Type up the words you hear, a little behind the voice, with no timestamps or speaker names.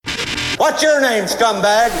What's your name,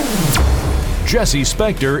 scumbag? Jesse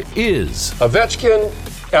Spector is Ovechkin.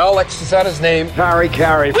 Alex, is that his name?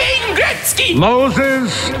 Carey. Wayne Gretzky!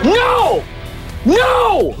 Moses. No!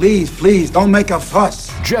 No! Please, don't make a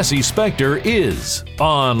fuss. Jesse Spector is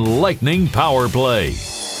on Lightning Power Play.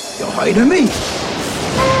 You're hiding me.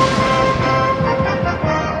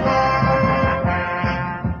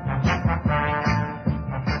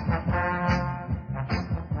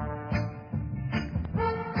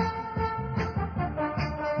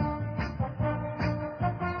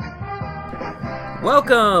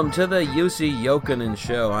 Welcome to the Jussi Jokinen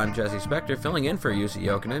Show. I'm Jesse Spector, filling in for Jussi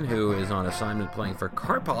Jokinen, who is on assignment playing for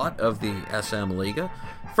Kärpät of the SM Liiga.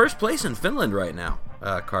 First place in Finland right now,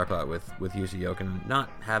 Kärpät with Jussi Jokinen. Not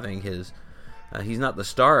having his... he's not the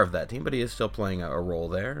star of that team, but he is still playing a role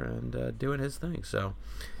there and doing his thing. So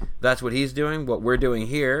that's what he's doing. What we're doing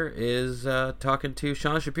here is talking to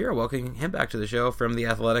Sean Shapiro, welcoming him back to the show from The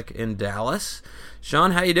Athletic in Dallas.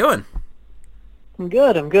 Sean, how you doing? I'm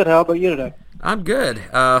good. How about you today? I'm good.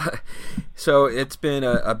 So it's been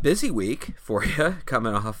a busy week for you,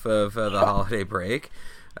 coming off of the holiday break.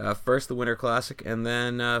 First the Winter Classic, and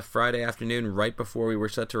then Friday afternoon, right before we were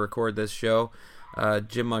set to record this show,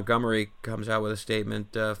 Jim Montgomery comes out with a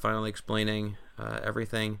statement finally explaining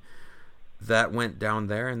everything that went down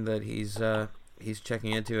there, and that he's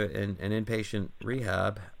checking into an inpatient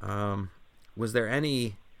rehab. Was there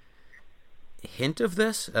any hint of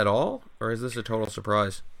this at all, or is this a total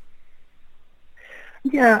surprise?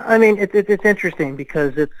 Yeah, I mean, it's interesting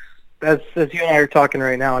because it's, as you and I are talking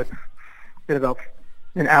right now, it's been about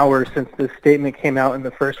an hour since this statement came out in the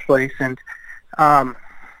first place, and I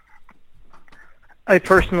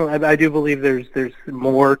personally do believe there's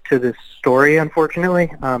more to this story, unfortunately,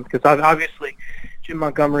 because obviously Jim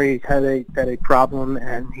Montgomery had a problem,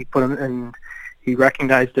 and he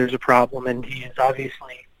recognized there's a problem, and he is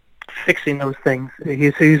obviously fixing those things.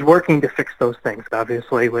 He's working to fix those things,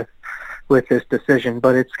 obviously, with this decision,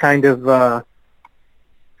 but it's kind of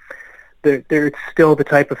it's still the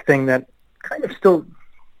type of thing that kind of still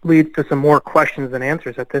leads to some more questions than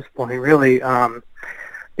answers at this point, really,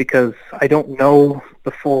 because I don't know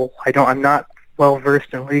I'm not well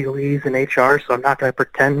versed in legalese and HR, so I'm not going to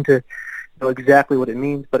pretend to know exactly what it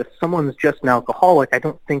means. But if someone's just an alcoholic, I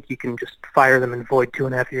don't think you can just fire them and void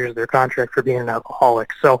 2.5 years of their contract for being an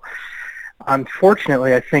alcoholic. So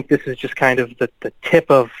unfortunately, I think this is just kind of the tip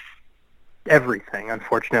of everything,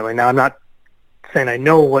 unfortunately. Now, I'm not saying I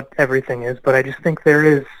know what everything is, but I just think there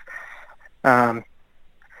is... I'm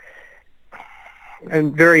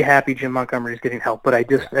very happy Jim Montgomery is getting help, but I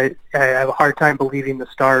have a hard time believing the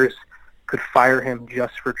Stars could fire him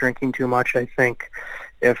just for drinking too much. I think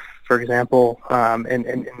if, for example,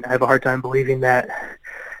 and I have a hard time believing that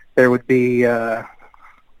there would be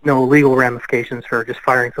no legal ramifications for just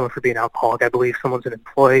firing someone for being an alcoholic. I believe someone's an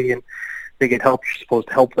employee and they get help, you're supposed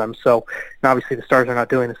to help them. So, and obviously the Stars are not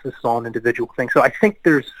doing this. This is all an individual thing. So I think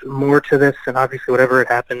there's more to this, and obviously whatever had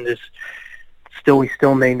happened is we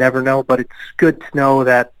still may never know, but it's good to know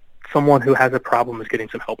that someone who has a problem is getting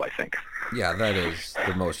some help, I think. Yeah, that is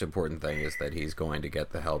the most important thing, is that he's going to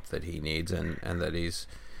get the help that he needs, and that he's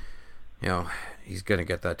going to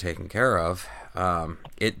get that taken care of.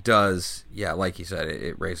 It does, yeah, like you said,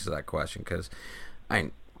 it raises that question, because I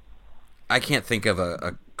can't think of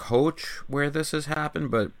a coach where this has happened,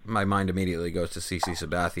 but my mind immediately goes to CC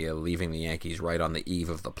Sabathia leaving the Yankees right on the eve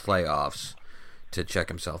of the playoffs to check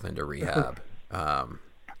himself into rehab.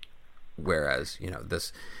 Whereas,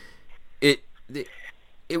 this, it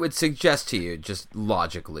would suggest to you just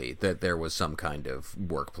logically that there was some kind of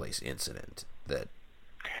workplace incident that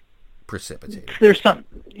precipitated. There's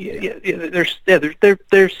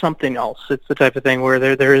something else. It's the type of thing where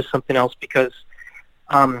there is something else, because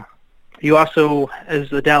you also,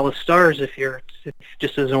 as the Dallas Stars, if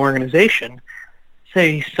just as an organization,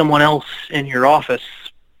 say someone else in your office,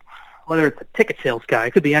 whether it's a ticket sales guy,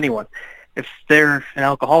 it could be anyone, if they're an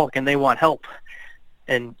alcoholic and they want help,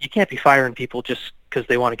 and you can't be firing people just because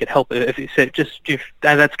they want to get help. If you say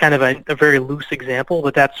that's kind of a very loose example,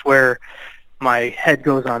 but that's where my head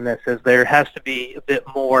goes on this, is there has to be a bit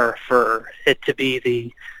more for it to be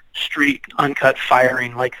the street uncut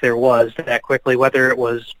firing like there was that quickly, whether it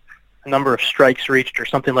was a number of strikes reached or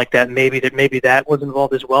something like that. Maybe that was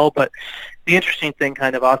involved as well. But the interesting thing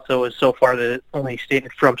kind of also is, so far, the only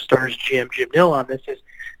statement from Stars GM Jim Nill on this is,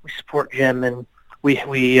 we support Jim, and we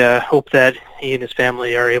hope that he and his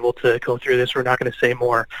family are able to go through this. We're not going to say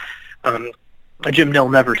more. Jim Nill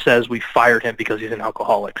never says we fired him because he's an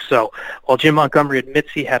alcoholic. So while Jim Montgomery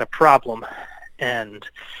admits he had a problem, and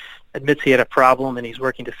admits he had a problem and he's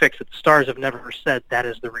working to fix it. The Stars have never said that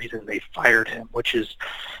is the reason they fired him, which is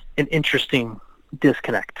an interesting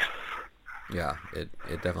disconnect. Yeah, it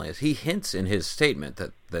definitely is. He hints in his statement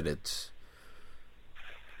that it's,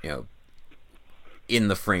 in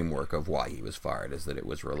the framework of why he was fired, is that it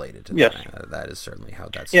was related to yes. That is certainly how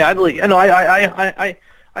that's. Yeah, I believe. No, I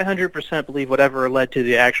 100% believe whatever led to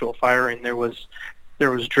the actual firing, there was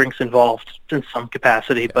drinks involved in some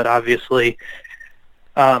capacity, but obviously,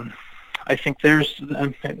 I think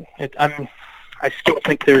I still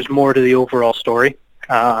think there's more to the overall story,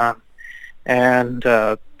 and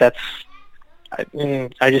that's.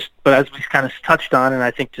 But as we kind of touched on, and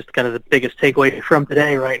I think just kind of the biggest takeaway from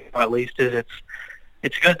today, right now at least, is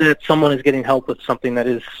it's good that someone is getting help with something that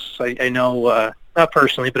is, I know, not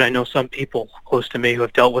personally, but I know some people close to me who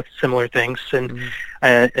have dealt with similar things, and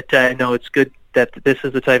I know it's good that this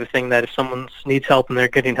is the type of thing that if someone needs help and they're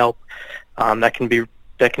getting help, that can be a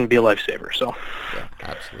lifesaver. So, yeah,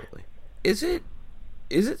 absolutely. Is it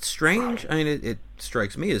strange? I mean, it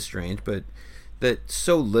strikes me as strange, but that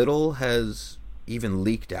so little has even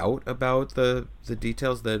leaked out about the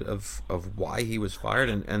details of why he was fired,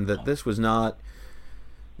 and that this was not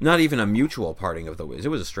even a mutual parting of the ways. It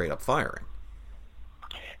was a straight up firing.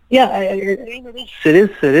 Yeah, I mean, it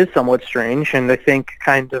is somewhat strange, and I think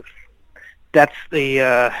kind of that's the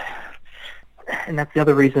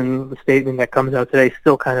other reason the statement that comes out today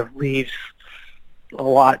still kind of leaves a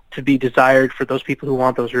lot to be desired for those people who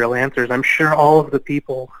want those real answers. I'm sure all of the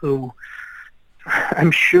people who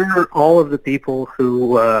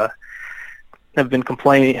have been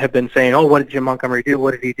complaining, have been saying, "Oh, what did Jim Montgomery do?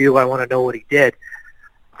 What did he do? I want to know what he did."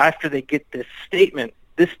 After they get this statement,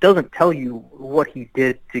 this doesn't tell you what he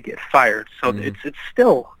did to get fired. So it's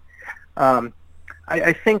still.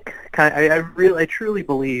 I think I truly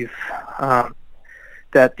believe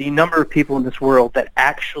that the number of people in this world that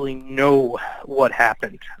actually know what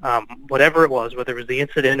happened, whatever it was, whether it was the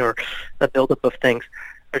incident or the buildup of things,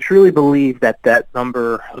 I truly believe that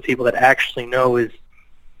number of people that actually know is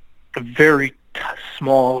a very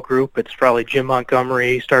small group. It's probably Jim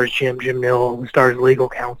Montgomery, Stars Jim Nill, Stars legal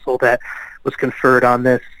counsel that was conferred on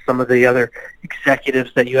this, some of the other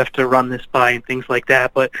executives that you have to run this by and things like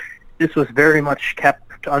that. But this was very much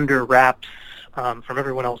kept under wraps from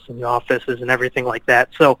everyone else in the offices and everything like that.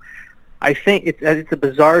 So I think it's a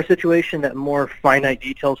bizarre situation that more finite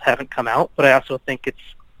details haven't come out, but I also think it's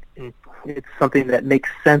something that makes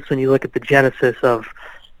sense when you look at the genesis of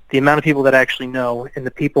the amount of people that actually know and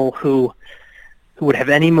the people who would have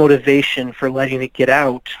any motivation for letting it get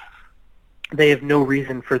out. They have no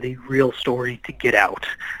reason for the real story to get out.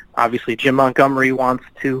 Obviously, Jim Montgomery wants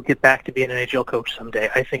to get back to being an NHL coach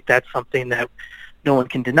someday. I think that's something that no one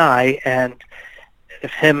can deny, and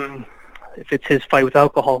if it's his fight with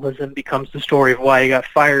alcoholism becomes the story of why he got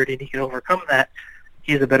fired and he can overcome that,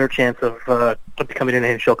 he has a better chance of becoming an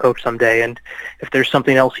NHL coach someday. And if there's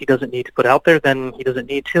something else he doesn't need to put out there, then he doesn't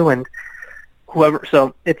need to. And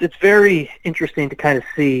so it's very interesting to kind of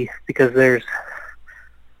see, because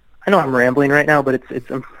I know I'm rambling right now, but it's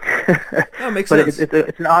no, it makes but sense.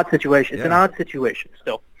 It's an odd situation. It's Yeah. an odd situation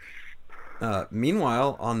still.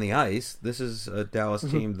 Meanwhile, on the ice, this is a Dallas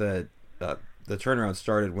team that the turnaround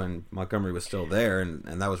started when Montgomery was still there, and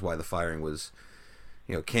that was why the firing was,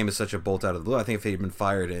 came as such a bolt out of the blue. I think if he had been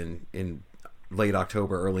fired in late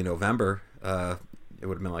October, early November, it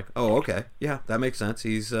would have been like, oh, okay, yeah, that makes sense.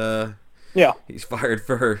 He's fired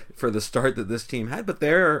for the start that this team had, but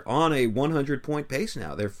they're on a 100-point pace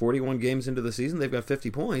now. They're 41 games into the season. They've got 50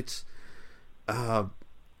 points.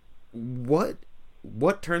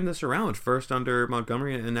 What turned this around? First under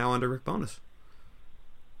Montgomery and now under Rick Bowness.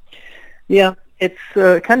 Yeah, it's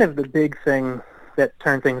kind of the big thing that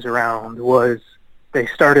turned things around was they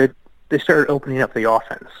started opening up the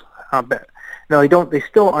offense. No, they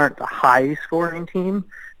still aren't a high scoring team,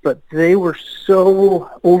 but they were so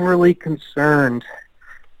overly concerned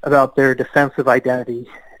about their defensive identity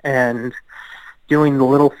and doing the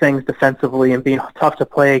little things defensively and being tough to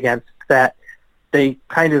play against that they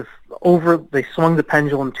kind of they swung the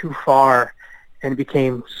pendulum too far and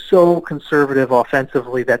became so conservative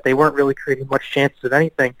offensively that they weren't really creating much chances of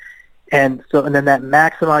anything. And then that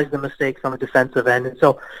maximized the mistakes on the defensive end. And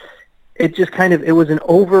so it just they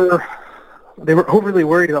were overly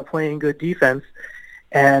worried about playing good defense.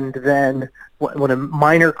 And then when a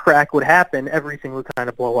minor crack would happen, everything would kind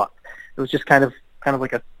of blow up. It was just kind of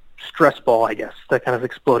like a stress ball, I guess, that kind of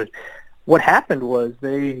exploded. What happened was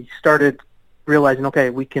they started realizing, okay,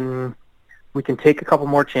 we can take a couple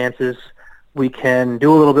more chances. We can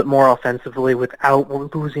do a little bit more offensively without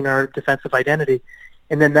losing our defensive identity.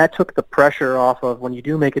 And then that took the pressure off of when you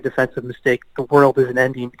do make a defensive mistake, the world isn't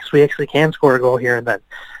ending because we actually can score a goal here and then.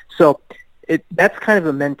 So that's kind of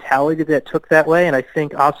a mentality that took that way, and I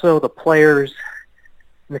think also the players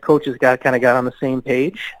and the coaches got on the same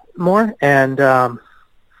page more, and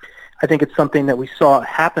I think it's something that we saw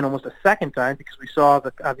happen almost a second time because we saw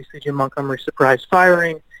obviously Jim Montgomery surprise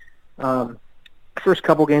firing. First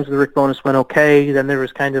couple games of the Rick Bowness went okay. Then there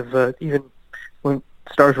was kind of even when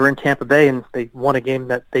Stars were in Tampa Bay and they won a game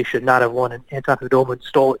that they should not have won, and Anton Khudobin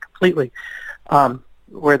stole it completely,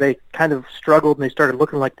 where they kind of struggled and they started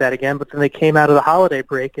looking like that again. But then they came out of the holiday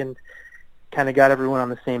break and kind of got everyone on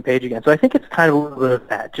the same page again. So I think it's kind of a little bit of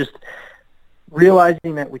that, just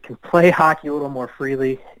realizing that we can play hockey a little more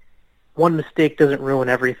freely. One mistake doesn't ruin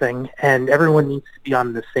everything, and everyone needs to be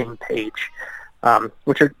on the same page,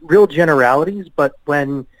 which are real generalities, but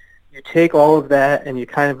when you take all of that and you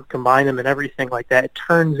kind of combine them and everything like that, it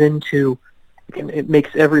turns into, it makes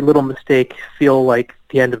every little mistake feel like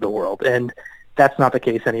the end of the world, and that's not the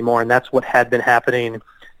case anymore, and that's what had been happening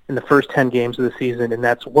in the first 10 games of the season, and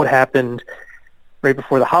that's what happened right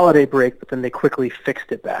before the holiday break, but then they quickly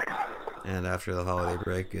fixed it back. And after the holiday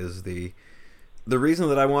break is the reason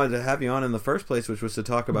that I wanted to have you on in the first place, which was to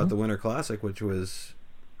talk about the Winter Classic, which was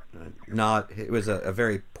it was a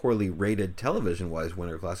very poorly rated television-wise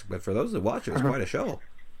Winter Classic, but for those that watch it was quite a show.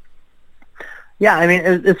 Yeah, I mean,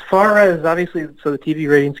 as far as obviously, so the TV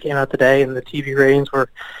ratings came out today, and the TV ratings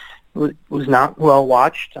was not well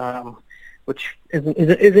watched, which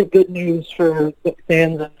isn't good news for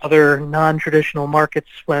fans in other non-traditional markets.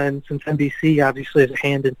 Since NBC obviously has a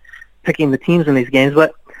hand in picking the teams in these games,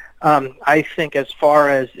 but I think as far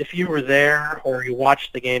as if you were there or you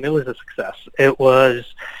watched the game, it was a success. It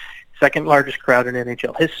was second largest crowd in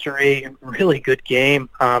NHL history. Really good game.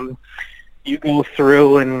 You go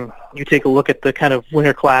through and you take a look at the kind of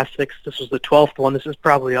Winter Classics. This was the 12th one. This is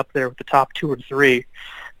probably up there with the top 2 or 3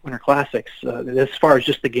 Winter Classics. As far as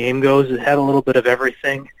just the game goes, it had a little bit of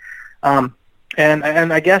everything. And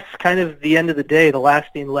I guess kind of the end of the day, the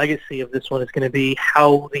lasting legacy of this one is going to be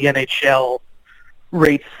how the NHL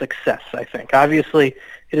rates success, I think. Obviously,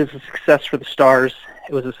 it is a success for the Stars.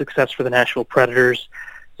 It was a success for the Nashville Predators.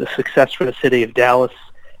 It was a success for the city of Dallas.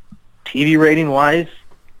 TV rating-wise,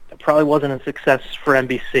 it probably wasn't a success for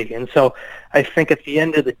NBC. And so I think at the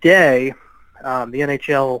end of the day, how the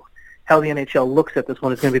NHL looks at this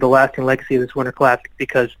one is going to be the lasting legacy of this Winter Classic,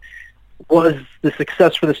 because was the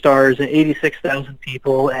success for the Stars and 86,000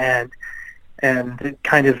 people and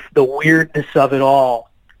kind of the weirdness of it all,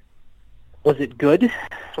 was it good?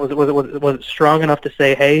 Was it strong enough to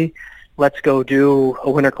say, hey, let's go do a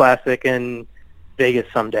Winter Classic in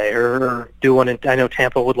Vegas someday, or do one in, I know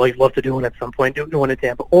Tampa would love to do one at some point, do one in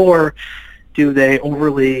Tampa, or do they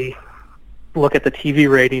overly look at the TV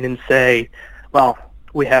rating and say, well,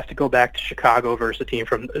 we have to go back to Chicago versus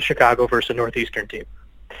a Northeastern team?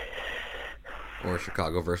 Or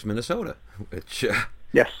Chicago versus Minnesota, which...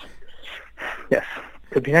 Yes,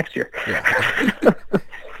 could be next year. Yeah.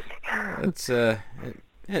 It's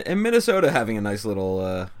and Minnesota having a nice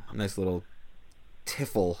little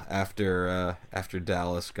tiffle after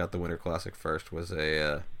Dallas got the Winter Classic first was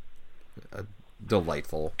a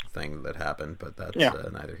delightful thing that happened, but that's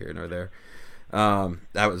neither here nor there.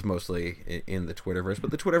 That was mostly in the Twitterverse,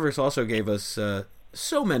 but the Twitterverse also gave us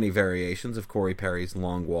so many variations of Corey Perry's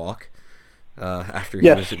long walk after he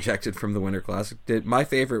was ejected from the Winter Classic. My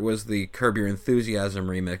favorite was the Curb Your Enthusiasm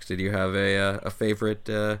remix. Did you have a favorite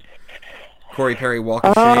Corey Perry walk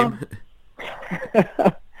of shame?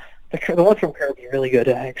 The one from Curb is really good,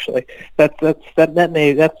 actually. That's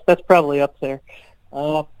probably up there.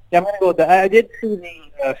 I'm gonna go with that. I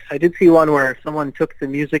did see one where someone took the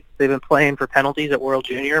music they've been playing for penalties at World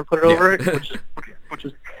Junior and put it over it, which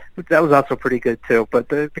that was also pretty good too. But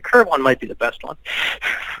the Curb one might be the best one.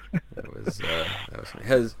 That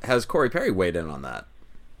was has Corey Perry weighed in on that?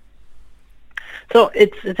 So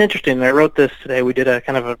it's interesting. I wrote this today. We did a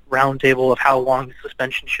kind of a roundtable of how long the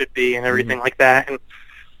suspension should be and everything like that. And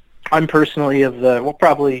I'm personally we'll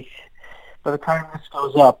probably, by the time this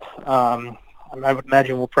goes up, I would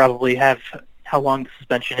imagine we'll probably have how long the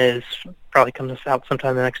suspension is. Probably comes out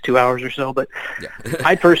sometime in the next 2 hours or so. But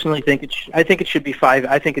I personally think it should be 5.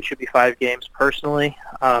 I think it should be 5 games personally.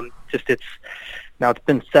 It's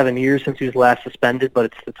been 7 years since he was last suspended, but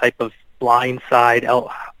it's the type of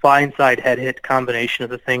blindside head hit combination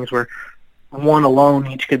of the things where one alone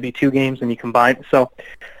each could be 2 games and you combine. So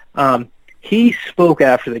he spoke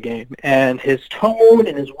after the game, and his tone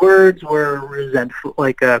and his words were resentful.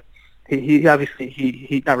 He obviously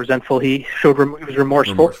he not resentful. He showed he was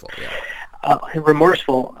remorseful.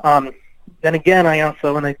 Remorseful. then again, I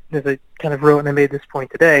also, as I kind of wrote and I made this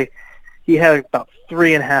point today, he had about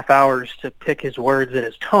 3.5 hours to pick his words and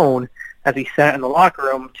his tone as he sat in the locker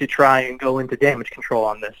room to try and go into damage control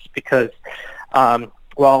on this. Because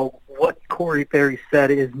while what Corey Perry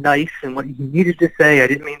said is nice and what he needed to say, I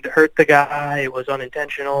didn't mean to hurt the guy, it was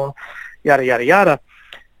unintentional, yada, yada, yada.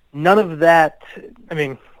 None of that, I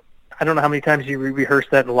mean, I don't know how many times you rehearsed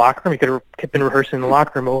that in the locker room. He could have been rehearsing in the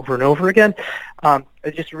locker room over and over again.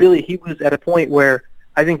 It just really, he was at a point where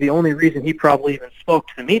I think the only reason he probably even spoke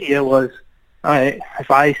to the media was, all right,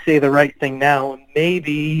 if I say the right thing now,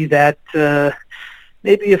 maybe that,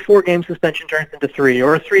 maybe a 4-game suspension turns into 3,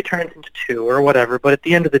 or a 3 turns into 2, or whatever. But at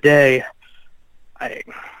the end of the day, it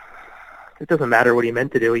doesn't matter what he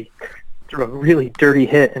meant to do. He threw a really dirty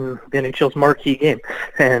hit in the NHL's marquee game,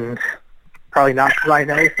 and probably knocked Ryan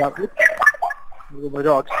Ellis out. My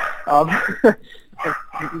dogs.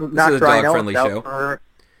 Knocked Ryan Ellis out for,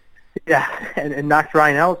 and knocked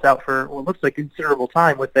Ryan Ellis out for what looks like considerable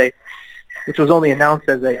time with which was only announced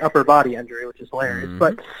as a upper body injury, which is hilarious. Mm-hmm.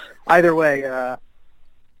 But either way,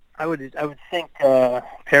 I would think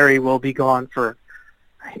Perry will be gone for.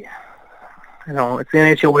 It's the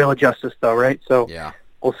NHL Wheel of Justice, though, right? So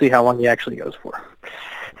we'll see how long he actually goes for.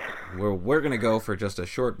 We're going to go for just a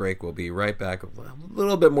short break. We'll be right back. A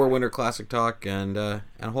little bit more Winter Classic talk and a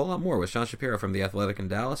whole lot more with Sean Shapiro from The Athletic in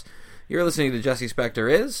Dallas. You're listening to Jesse Spector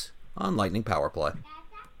Is on Lightning Power Play.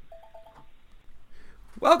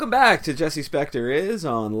 Welcome back to Jesse Spector Is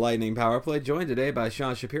on Lightning Power Play, joined today by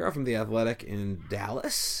Sean Shapiro from The Athletic in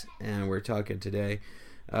Dallas. And we're talking today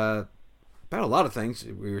about a lot of things.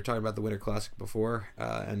 We were talking about the Winter Classic before,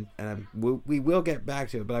 and we will get back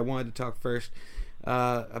to it, but I wanted to talk first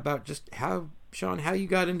about just how you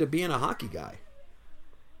got into being a hockey guy.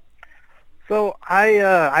 So I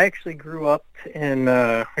actually grew up in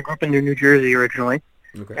New Jersey originally,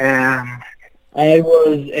 okay. And I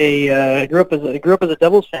grew up as a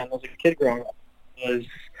Devils fan as a kid growing up.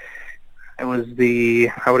 I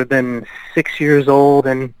would have been 6 years old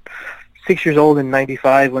in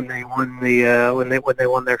 '95 when they won when they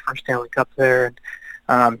won their first Stanley Cup there.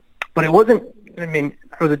 But it wasn't. I mean,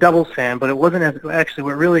 I was a Devils fan, but it wasn't actually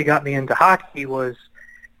what really got me into hockey was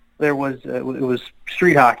it was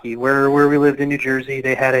street hockey where we lived in New Jersey.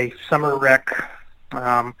 They had a summer rec,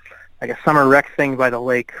 like a summer rec thing by the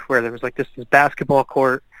lake where there was like this basketball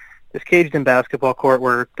court, this caged-in basketball court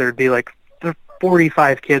where there'd be like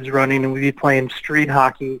 45 kids running, and we'd be playing street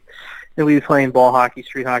hockey, and we'd be playing ball hockey,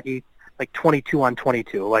 street hockey, like 22 on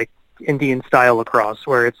 22, like Indian-style lacrosse,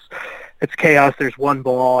 where it's chaos. There's one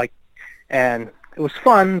ball, and it was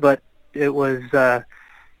fun, but it was, but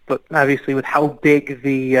obviously with how big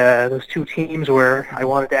those two teams were, I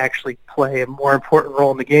wanted to actually play a more important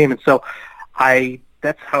role in the game, and so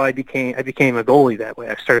that's how I became a goalie that way.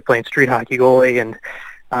 I started playing street hockey goalie, and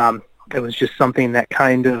it was just something that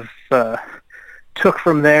kind of took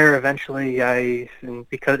from there. Eventually, and then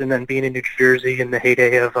being in New Jersey in the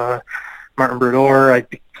heyday of Martin Brodeur,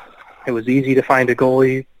 it was easy to find a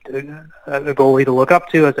goalie to look up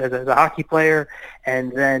to as a hockey player,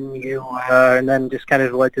 and then just kind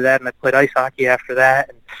of led to that, and I played ice hockey after that,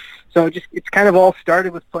 and so it's kind of all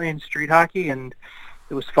started with playing street hockey, and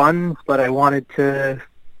it was fun, but I didn't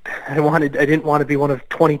want to be one of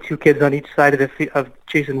 22 kids on each side of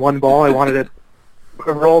chasing one ball. I wanted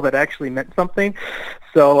a role that actually meant something,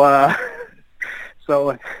 so I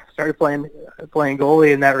started playing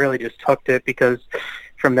goalie, and that really just hooked it, because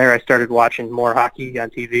from there I started watching more hockey on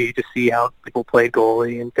TV to see how people played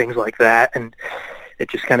goalie and things like that, and it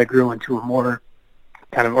just kind of grew into a more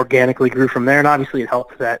kind of organically grew from there. And obviously it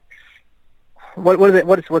helps that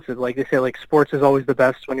what's it like? They say like sports is always the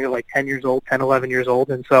best when you're like 10, 11 years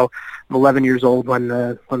old, and so I'm 11 years old when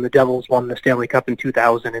the Devils won the Stanley Cup in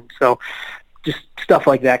 2000, and so just stuff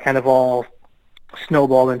like that kind of all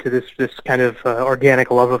snowballed into this kind of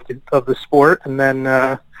organic love of the sport, and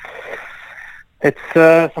then it's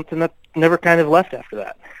something that never kind of left after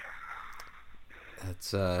that.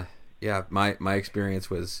 That's my experience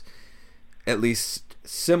was at least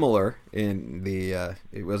similar in the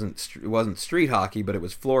it wasn't street hockey, but it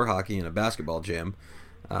was floor hockey in a basketball gym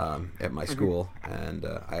at my school, and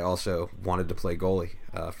I also wanted to play goalie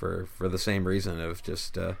for the same reason of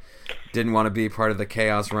just didn't want to be part of the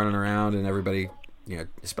chaos running around, and everybody,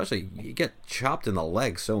 especially you get chopped in the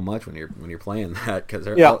leg so much when you're playing that, because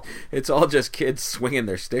it's all just kids swinging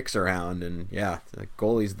their sticks around, and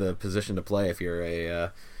goalie's the position to play if you're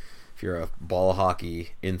a ball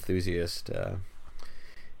hockey enthusiast.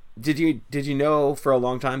 Did you know for a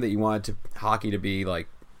long time that you wanted hockey to be like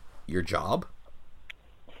your job?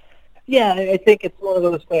 Yeah, I think it's one of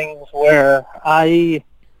those things where I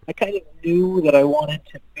I kind of knew that I wanted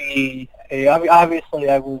to be obviously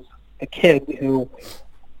I was a kid who,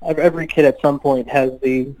 every kid at some point has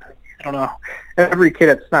I don't know,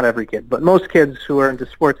 it's not every kid, but most kids who are into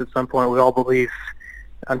sports at some point, we all believe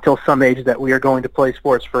until some age that we are going to play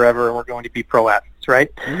sports forever and we're going to be pro athletes,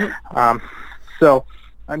 right? Mm-hmm. So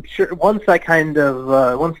I'm sure once I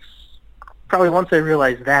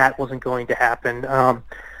realized that wasn't going to happen,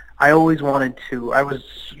 I always wanted to,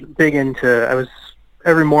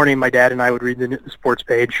 every morning my dad and I would read the sports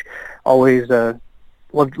page, always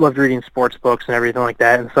loved reading sports books and everything like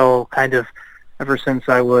that, and so kind of ever since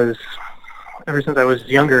I was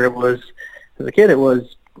younger, as a kid, it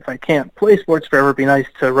was, if I can't play sports forever, it'd be nice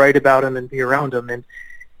to write about them and be around them. And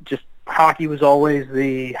just hockey was always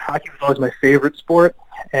my favorite sport,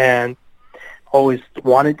 and always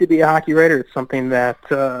wanted to be a hockey writer. It's something that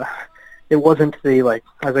it wasn't as I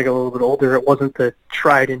get a little bit older, it wasn't the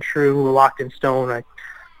tried and true, locked in stone, I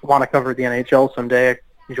want to cover the NHL someday. I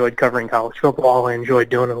enjoyed covering college football. I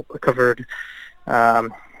enjoyed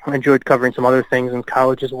I enjoyed covering some other things in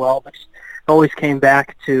college as well, but always came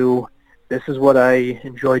back to, this is what I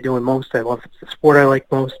enjoy doing most. I love the sport I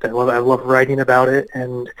like most. I love writing about it,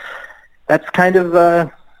 and that's kind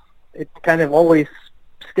of it kind of always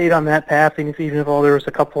stayed on that path, and even if there was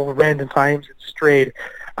a couple of random times it strayed.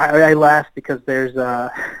 I laugh because there's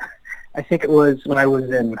I think it was when I was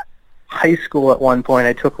in high school at one point,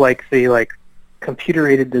 I took the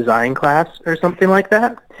computer-aided design class or something like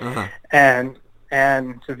that, and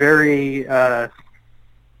it's a very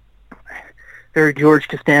George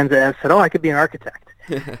Costanza said, I could be an architect.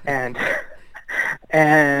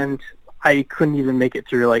 and I couldn't even make it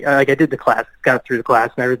through. I did the class, got through the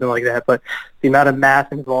class and everything like that, but the amount of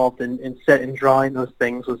math involved in set and drawing those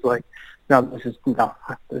things was this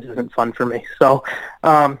isn't fun for me. So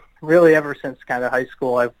really ever since kind of high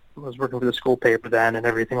school, I was working for the school paper then and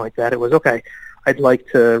everything like that. It was, okay, I'd like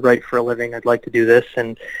to write for a living. I'd like to do this.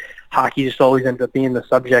 And hockey just always ended up being the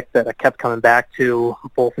subject that I kept coming back to,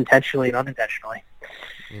 both intentionally and unintentionally.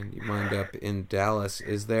 And you wind up in Dallas.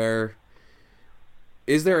 Is there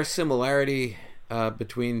a similarity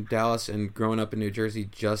between Dallas and growing up in New Jersey,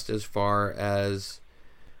 just as far as,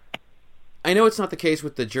 I know it's not the case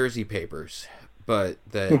with the Jersey papers, but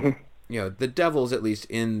that the Devils, at least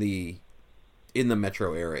in the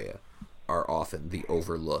metro area, are often the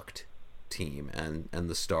overlooked team, and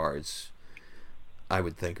the Stars, I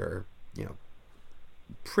would think, are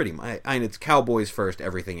pretty much. I mean, it's Cowboys first,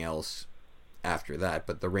 everything else after that.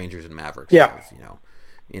 But the Rangers and Mavericks, have,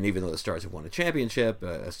 and even though the Stars have won a championship,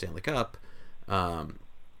 a Stanley Cup,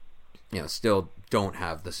 still don't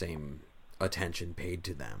have the same attention paid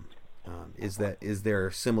to them. Is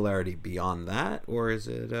there similarity beyond that, or is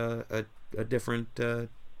it a different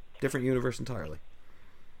universe entirely?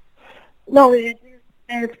 No,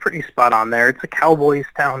 it's pretty spot on there. It's a Cowboys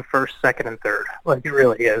town, first, second, and third. It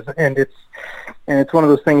really is, and it's one of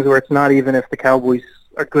those things where it's not even if the Cowboys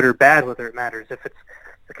are good or bad whether it matters. If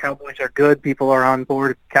the Cowboys are good, people are on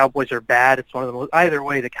board. If the Cowboys are bad, it's one of the most. Either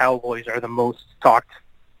way, the Cowboys are the most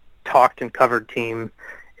talked and covered team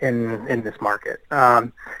in this market.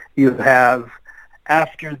 You have,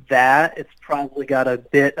 after that, it's probably got a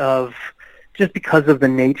bit of, just because of the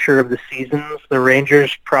nature of the seasons, the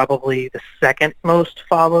Rangers probably the second most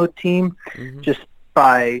followed team, just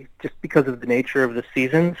because of the nature of the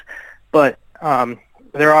seasons. But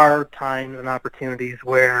there are times and opportunities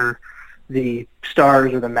where the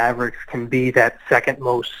Stars or the Mavericks can be that second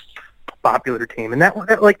most popular team, and that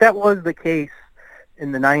was the case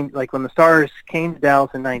in the when the Stars came to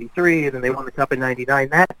Dallas in '93 and then they won the Cup in '99.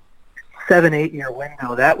 That 7-8 year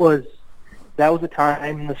window, that was a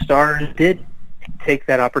time the Stars did take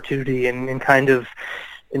that opportunity and kind of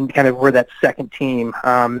were that second team.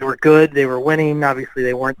 They were good, they were winning. Obviously,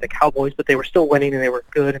 they weren't the Cowboys, but they were still winning and they were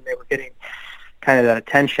good and they were getting kind of that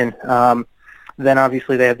attention. Then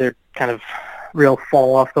obviously they had their kind of real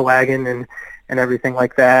fall off the wagon and everything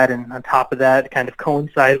like that. And on top of that, it kind of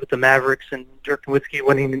coincided with the Mavericks and Dirk Nowitzki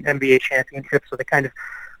winning an NBA championship.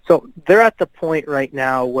 So they're at the point right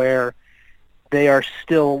now where they are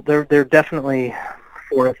still, they're definitely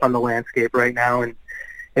fourth on the landscape right now. And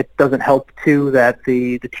it doesn't help too that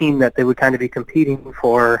the team that they would kind of be competing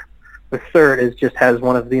for, the third, has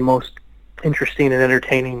one of the most interesting and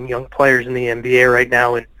entertaining young players in the NBA right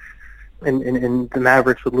now. And the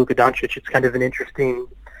Mavericks with Luka Doncic, it's kind of an interesting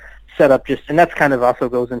setup, and that's kind of also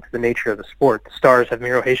goes into the nature of the sport. The Stars have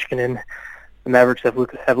Miro Heiskanen, the Mavericks have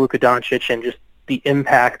Luka Doncic, and just the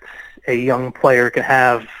impact a young player can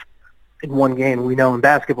have in one game. We know in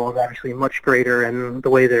basketball is obviously much greater, and the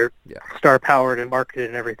way they're star-powered and marketed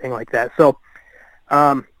and everything like that. So,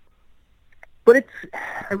 but but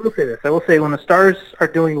I will say this. I will say when the Stars are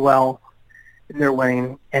doing well and they're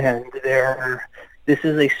winning, and this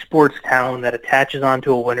is a sports town that attaches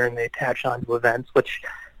onto a winner and they attach onto events, which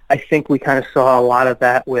I think we kind of saw a lot of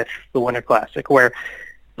that with the Winter Classic, where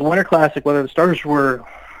the Winter Classic, whether the Stars were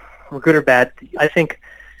good or bad, I think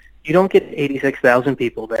you don't get 86,000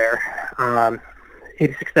 people there.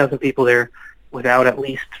 86,000 people there without at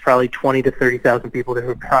least probably 20 to 30,000 people that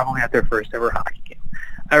were probably at their first ever hockey game,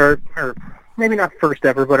 or maybe not first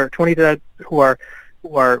ever, but are 20 to who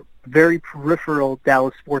are very peripheral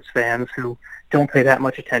Dallas sports fans who don't pay that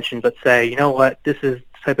much attention, but say, you know what, this is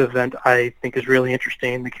the type of event I think is really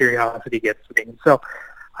interesting. The curiosity gets me. And so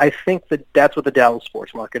I think that's what the Dallas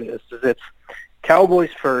sports market is it's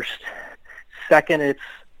Cowboys first. Second, it's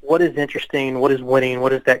what is interesting, what is winning,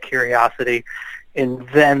 what is that curiosity, and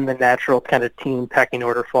then the natural kind of team pecking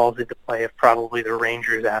order falls into play of probably the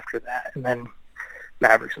Rangers after that, and then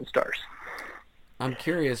Mavericks and Stars. I'm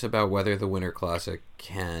curious about whether the Winter Classic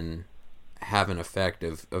can have an effect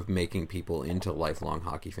of making people into lifelong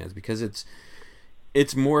hockey fans, because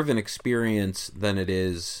it's more of an experience than it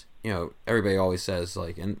is, everybody always says,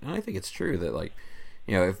 like, and I think it's true that, like,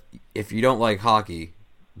 if you don't like hockey,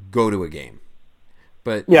 go to a game.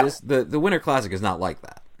 But the Winter Classic is not like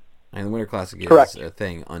that. And the Winter Classic is a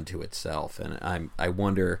thing unto itself, and I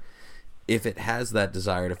wonder if it has that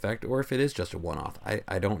desired effect or if it is just a one-off.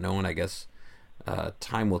 I don't know, and I guess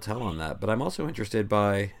time will tell on that. But I'm also interested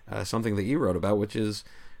by something that you wrote about, which is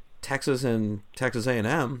Texas and Texas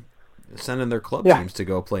A&M sending their club teams to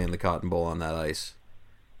go play in the Cotton Bowl on that ice.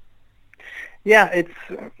 Yeah, it's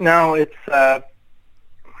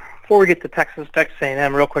before we get to Texas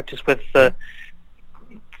A&M, real quick, just with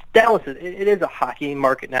Dallas, it is a hockey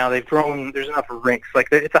market now. They've grown. There's enough rinks. Like,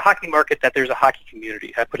 it's a hockey market that there's a hockey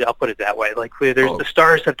community. I'll put it that way. Like, the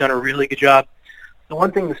Stars have done a really good job. The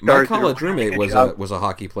one thing the Stars, my college roommate was a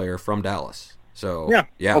hockey player from Dallas. So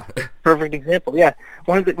yeah. Oh, perfect example. Yeah,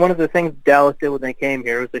 one of the things Dallas did when they came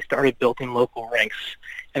here was they started building local rinks,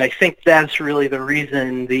 and I think that's really the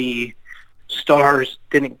reason the Stars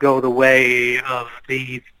didn't go the way of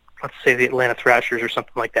let's say the Atlanta Thrashers or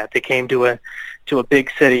something like that. They came to a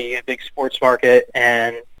big city, a big sports market,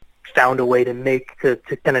 and found a way to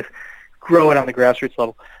kind of grow it on the grassroots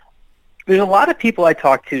level. There's a lot of people I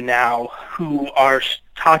talk to now who are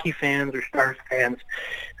hockey fans or Stars fans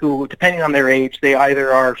who, depending on their age, they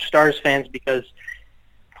either are Stars fans because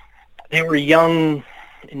they were young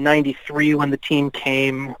in '93 when the team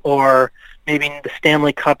came, or maybe in the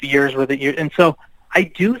Stanley Cup years where and so I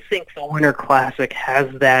do think the Winter Classic has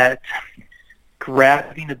that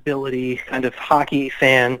grabbing ability, kind of hockey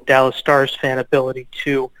fan, Dallas Stars fan ability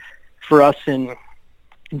for us in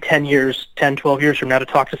 10 years, 10, 12 years from now to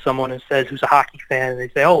talk to someone who's a hockey fan, and they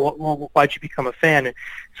say, oh, well, why'd you become a fan? And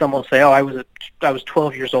someone will say, oh, I was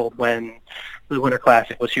 12 years old when the Winter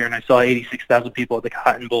Classic was here and I saw 86,000 people at the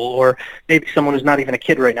Cotton Bowl. Or maybe someone who's not even a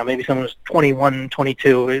kid right now, maybe someone who's 21,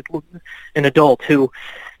 22, an adult who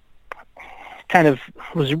kind of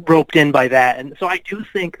was roped in by that. And so I do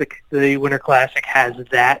think the Winter Classic has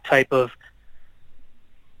that type of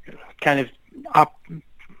kind of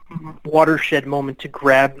watershed moment to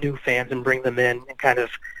grab new fans and bring them in and kind of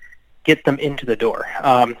get them into the door.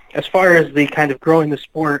 As far as the kind of growing the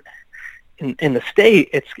sport in the state,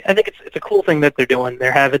 I think it's a cool thing that they're doing.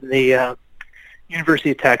 They're having the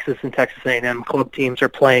University of Texas and Texas A&M club teams are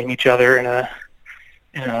playing each other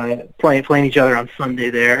playing each other on Sunday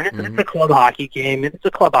there. And it's a club hockey game. It's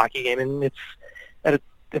a club hockey game, and it's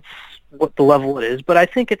what the level it is. But I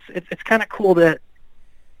think it's kind of cool that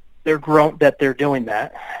they're doing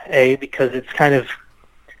that. Because it's kind of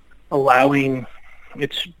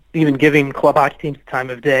it's even giving club hockey teams the time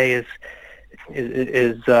of day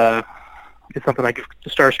is something I give the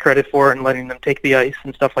Stars credit for, and letting them take the ice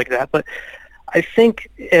and stuff like that. But I think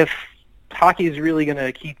if hockey is really going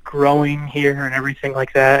to keep growing here and everything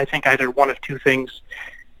like that, I think either one of two things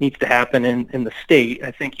needs to happen in the state.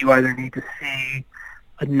 I think you either need to see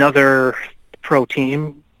another pro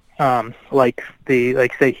team, like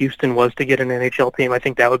say Houston was to get an NHL team. I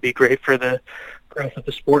think that would be great for the growth of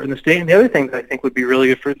the sport in the state. And the other thing that I think would be really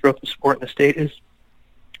good for the growth of the sport in the state is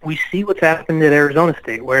we see what's happened at Arizona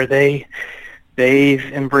State, where they've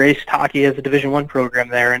embraced hockey as a Division I program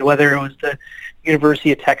there, and whether it was the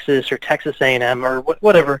University of Texas or Texas A&M or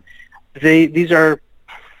whatever, these are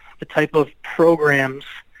the type of programs.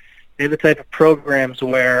 They're the type of programs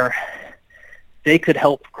where they could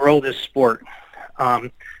help grow this sport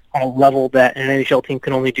on a level that an NHL team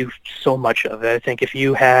can only do so much of. I think if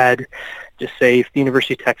you had, just say, if the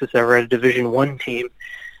University of Texas ever had a Division I team,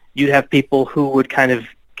 you'd have people who would kind of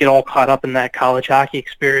get all caught up in that college hockey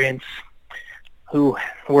experience, who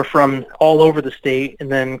were from all over the state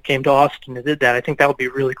and then came to Austin and did that. I think that would be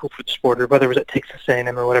really cool for the sport, or whether it was at Texas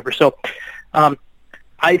A&M or whatever. So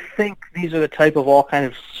I think these are the type of all kind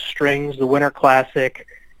of strings, the Winter Classic,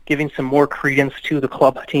 giving some more credence to the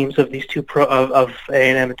club teams of these two of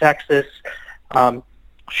A&M and Texas,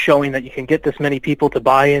 showing that you can get this many people to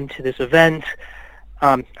buy into this event.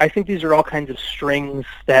 I think these are all kinds of strings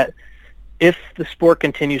that, if the sport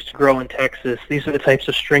continues to grow in Texas, these are the types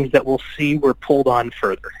of strings that we'll see were pulled on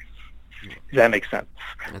further. Does that make sense?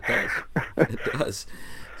 It does. It does.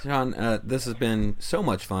 Sean, this has been so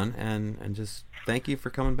much fun, and just thank you for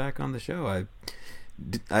coming back on the show.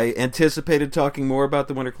 I anticipated talking more about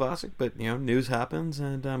the Winter Classic, but news happens,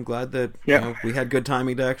 and I'm glad that we had good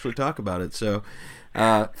timing to actually talk about it. So,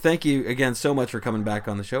 thank you again so much for coming back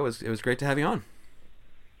on the show. It was great to have you on.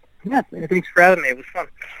 Yeah, thanks for having me. It was fun.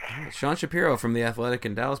 Sean Shapiro from The Athletic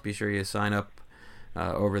in Dallas. Be sure you sign up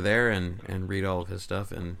over there and read all of his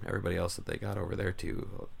stuff, and everybody else that they got over there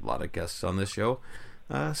too. A lot of guests on this show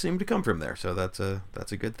seem to come from there, so that's a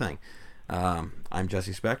good thing. I'm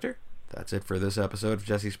Jesse Spector. That's it for this episode of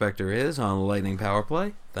Jesse Spector Is on Lightning Power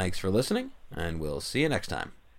Play. Thanks for listening, and we'll see you next time.